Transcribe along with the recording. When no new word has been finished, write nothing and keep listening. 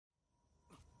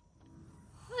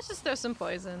Let's just throw some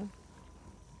poison.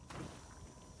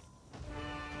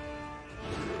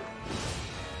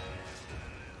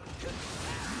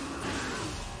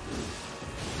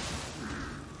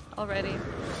 Already.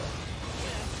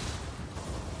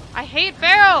 I hate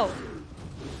Pharaoh!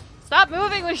 Stop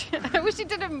moving! I wish he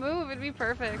didn't move, it'd be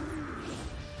perfect.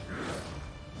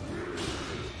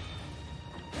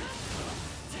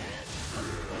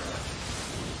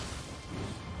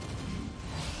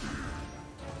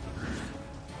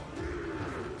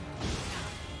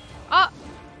 Oh!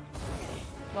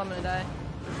 Well, I'm gonna die.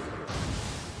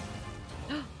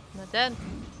 I'm not dead.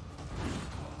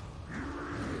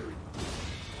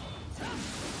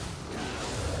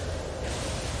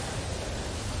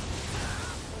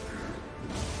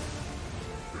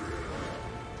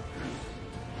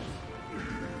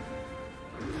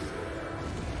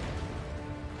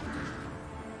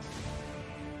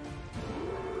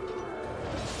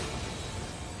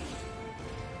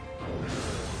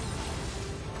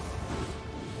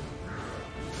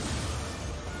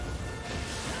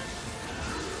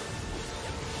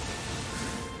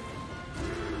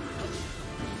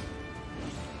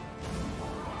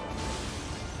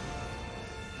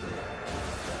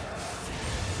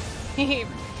 He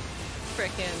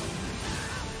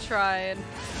frickin' tried.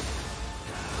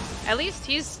 At least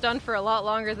he's stunned for a lot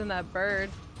longer than that bird.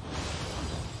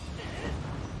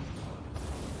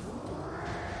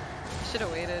 Should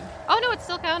have waited. Oh no, it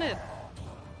still counted.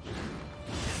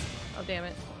 Oh damn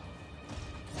it.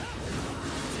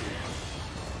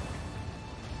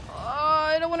 Oh,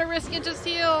 I don't want to risk it, just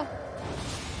heal.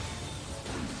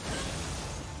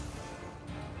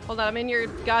 Hold on, I'm in your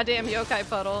goddamn yokai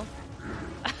puddle.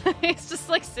 He's just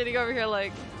like sitting over here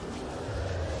like...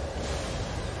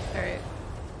 Alright.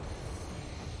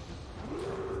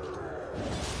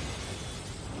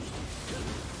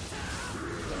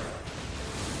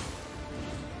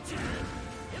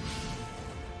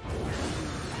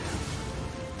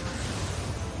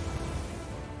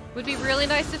 Would be really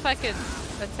nice if I could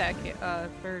attack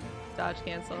or dodge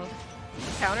cancel.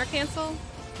 Counter cancel?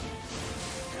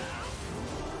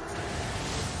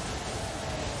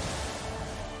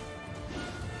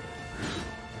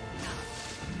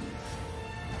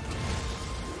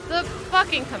 The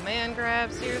fucking command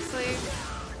grab, seriously?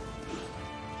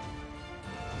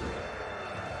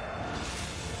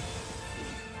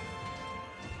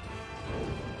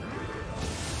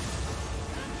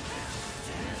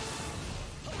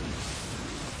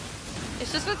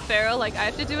 It's just with Pharaoh, like, I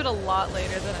have to do it a lot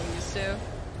later than I'm used to.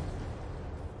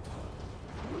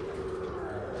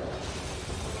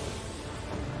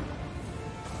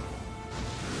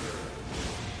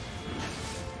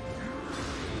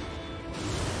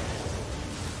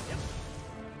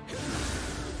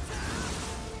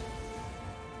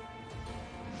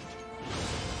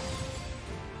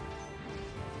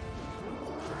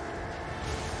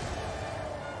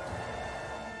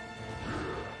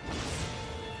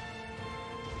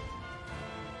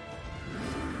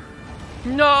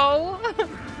 No!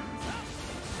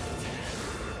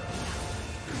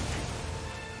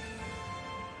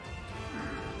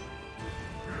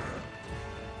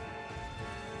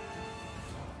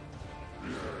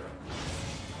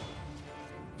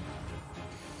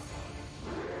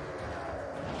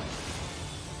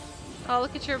 Oh,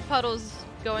 look at your puddles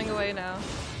going away now.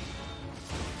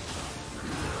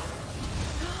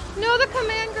 No, the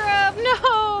command grab!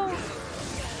 No!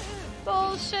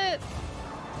 Bullshit!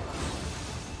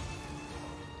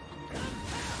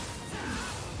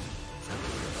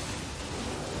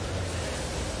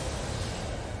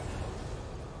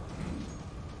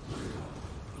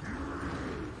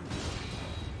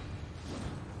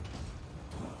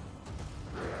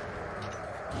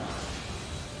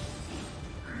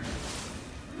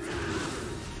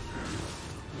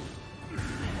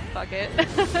 Fuck it.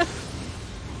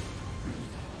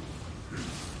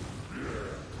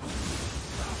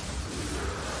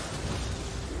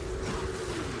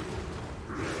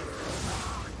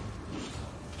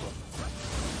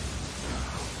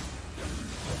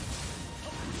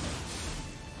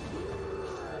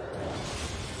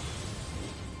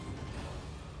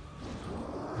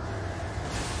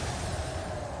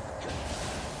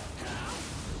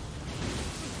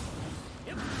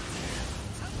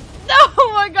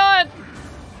 Oh my god!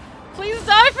 Please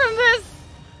die from this!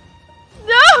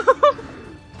 No!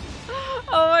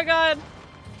 Oh my god.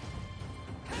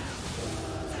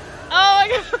 Oh my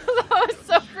god, that was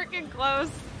so freaking close.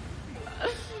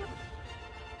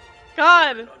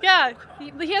 God, yeah,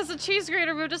 he has a cheese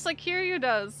grater move just like Kiryu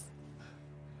does.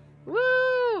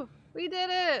 Woo! We did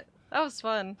it! That was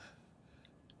fun.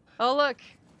 Oh look,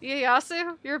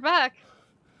 Ieyasu, you're back.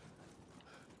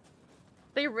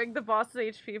 They rigged the boss's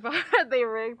HP bar. They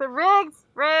rigged the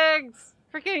rigged!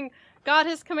 Freaking God,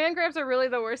 his command grabs are really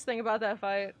the worst thing about that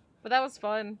fight. But that was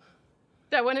fun.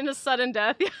 That went into sudden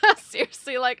death. Yeah,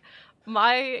 seriously, like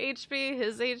my HP,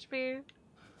 his HP.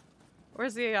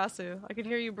 Where's the Ieyasu? I can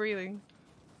hear you breathing.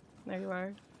 There you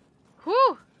are.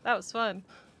 Whew! That was fun.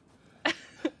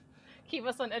 Keep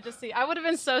us on edge of seat. I would have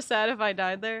been so sad if I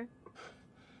died there.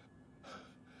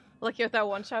 Like with that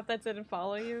one shot that didn't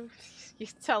follow you. You're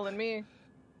telling me.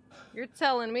 You're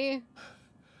telling me.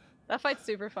 That fight's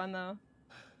super fun though.